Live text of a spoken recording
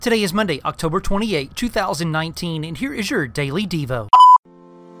Today is Monday, October 28, 2019, and here is your Daily Devo.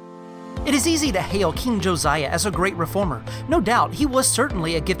 It is easy to hail King Josiah as a great reformer. No doubt, he was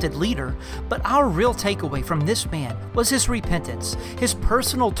certainly a gifted leader, but our real takeaway from this man was his repentance, his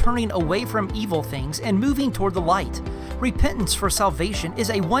personal turning away from evil things and moving toward the light. Repentance for salvation is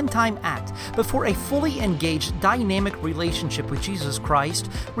a one-time act, but for a fully engaged, dynamic relationship with Jesus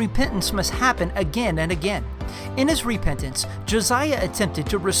Christ, repentance must happen again and again. In his repentance, Josiah attempted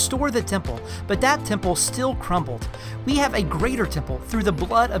to restore the temple, but that temple still crumbled. We have a greater temple through the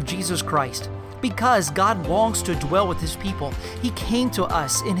blood of Jesus Christ. Because God longs to dwell with His people, He came to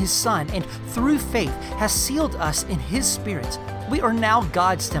us in His Son and through faith has sealed us in His Spirit. We are now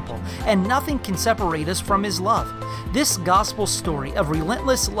God's temple, and nothing can separate us from His love. This gospel story of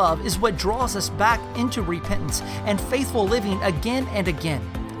relentless love is what draws us back into repentance and faithful living again and again.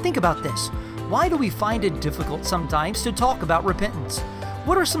 Think about this. Why do we find it difficult sometimes to talk about repentance?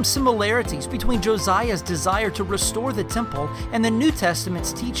 What are some similarities between Josiah's desire to restore the temple and the New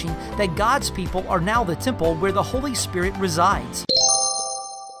Testament's teaching that God's people are now the temple where the Holy Spirit resides?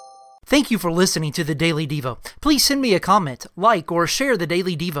 Thank you for listening to the Daily Devo. Please send me a comment, like, or share the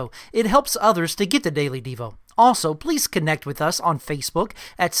Daily Devo. It helps others to get the Daily Devo. Also, please connect with us on Facebook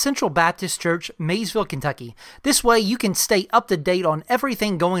at Central Baptist Church, Maysville, Kentucky. This way you can stay up to date on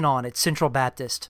everything going on at Central Baptist.